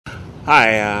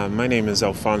Hi, my name is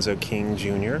Alphonso King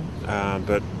Jr.,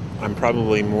 but I'm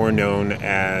probably more known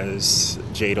as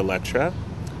Jade Electra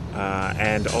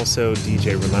and also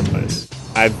DJ Relentless.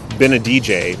 I've been a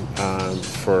DJ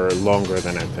for longer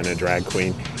than I've been a drag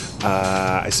queen.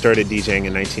 I started DJing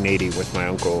in 1980 with my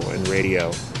uncle in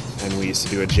radio, and we used to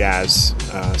do a jazz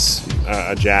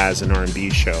and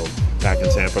R&B show back in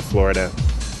Tampa, Florida.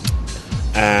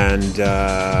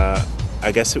 And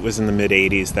I guess it was in the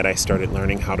mid-'80s that I started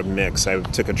learning how to mix. I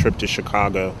took a trip to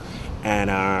Chicago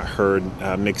and heard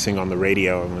mixing on the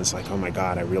radio and was like, oh my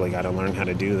God, I really got to learn how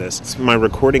to do this. So my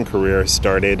recording career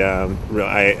started,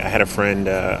 I had a friend,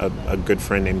 a good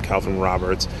friend named Calvin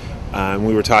Roberts, and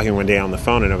we were talking one day on the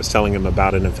phone, and I was telling him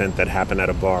about an event that happened at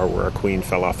a bar where a queen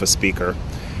fell off a speaker.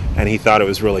 And he thought it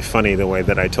was really funny the way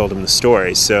that I told him the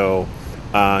story. So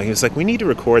he was like, we need to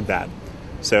record that.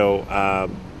 So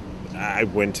I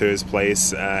went to his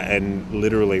place and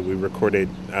literally we recorded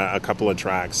a couple of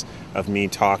tracks of me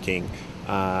talking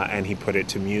and he put it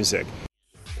to music.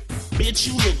 Bitch,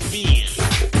 you look big.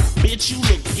 Bitch, you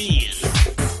look big.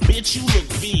 Bitch, you look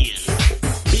big.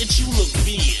 Bitch, you look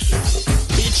big.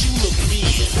 Bitch, you look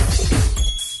big.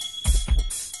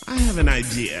 I have an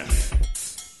idea.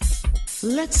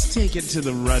 Let's take it to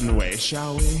the runway,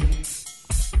 shall we?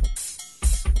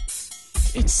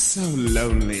 It's so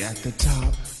lonely at the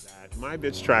top. My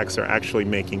bitch tracks are actually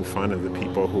making fun of the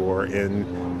people who are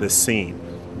in the scene,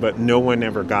 but no one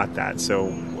ever got that.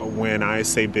 So when I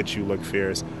say bitch you look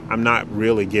fierce, I'm not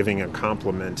really giving a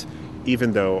compliment,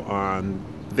 even though on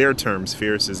their terms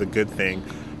fierce is a good thing.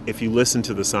 If you listen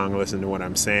to the song, listen to what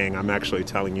I'm saying, I'm actually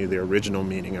telling you the original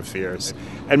meaning of fierce.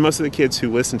 And most of the kids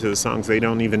who listen to the songs, they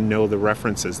don't even know the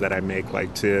references that I make,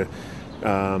 like to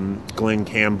Glenn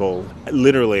Campbell.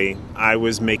 Literally, I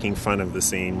was making fun of the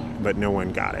scene, but no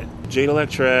one got it. Jade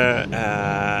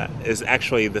Electra is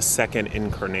actually the second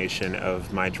incarnation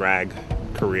of my drag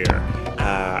career.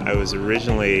 I was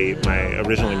originally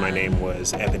my name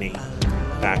was Ebony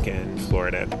back in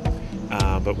Florida.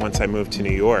 But once I moved to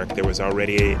New York, there was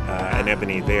already an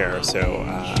Ebony there, so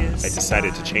I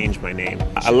decided to change my name.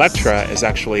 Electra is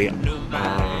actually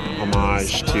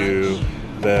homage to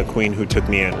the queen who took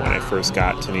me in when I first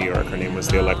got to New York. Her name was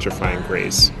the Electrifying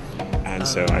Grace, and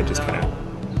so I just kind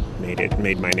of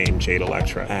made my name Jade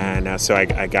Electra. And so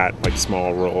I got like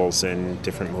small roles in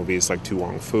different movies like Tu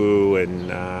Wong Fu,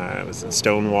 and I was in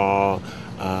Stonewall.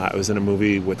 I was in a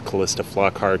movie with Callista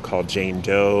Flockhart called Jane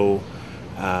Doe.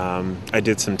 I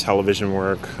did some television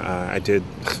work.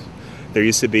 There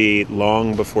used to be,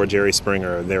 long before Jerry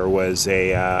Springer, there was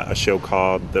a show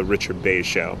called The Richard Bay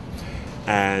Show.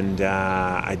 And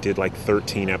I did like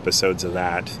 13 episodes of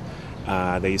that.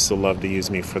 They used to love to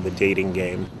use me for the dating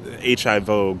game. H.I.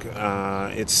 Vogue,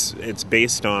 it's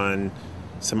based on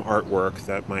some artwork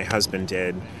that my husband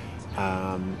did.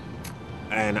 And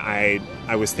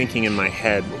I was thinking in my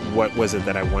head, what was it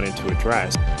that I wanted to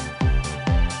address?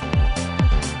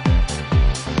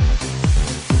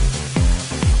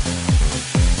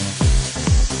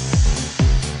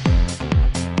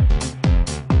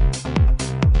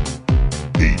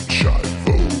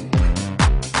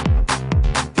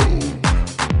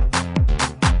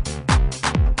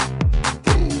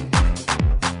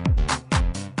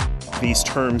 These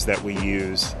terms that we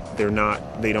use, they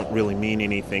don't really mean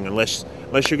anything unless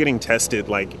you're getting tested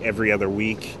like every other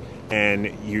week,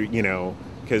 and you know,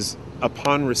 because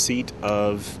upon receipt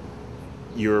of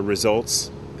your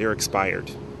results, they're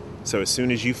expired. So as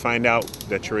soon as you find out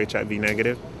that you're HIV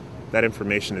negative, that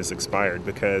information is expired,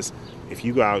 because if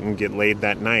you go out and get laid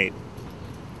that night,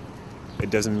 it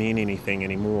doesn't mean anything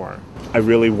anymore. I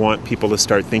really want people to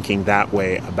start thinking that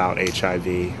way about HIV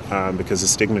because the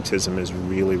stigmatism is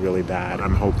really, really bad.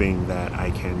 I'm hoping that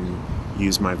I can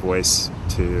use my voice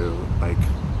to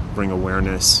bring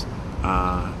awareness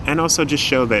and also just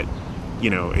show that, you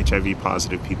know, HIV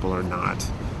positive people are not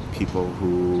people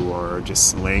who are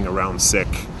just laying around sick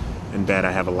in bed.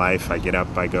 I have a life. I get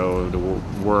up. I go to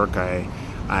work. I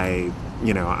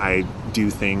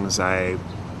do things. I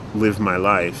live my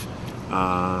life.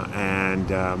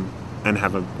 And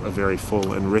have a very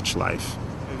full and rich life.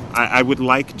 I would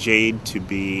like Jade to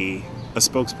be a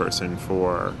spokesperson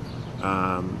for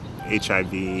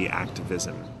HIV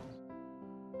activism.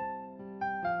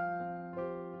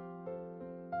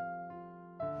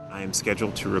 I am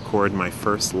scheduled to record my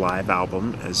first live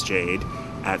album as Jade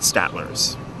at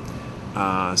Statler's.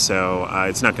 So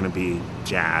it's not going to be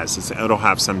jazz. It'll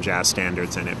have some jazz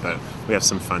standards in it, but we have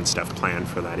some fun stuff planned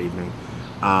for that evening.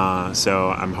 So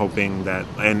I'm hoping that,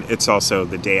 and it's also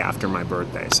the day after my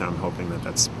birthday, so I'm hoping that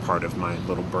that's part of my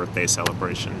little birthday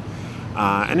celebration.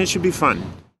 And it should be fun.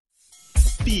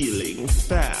 Feeling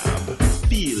fab.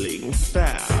 feeling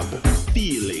fab,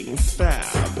 feeling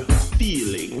fab,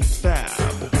 feeling fab.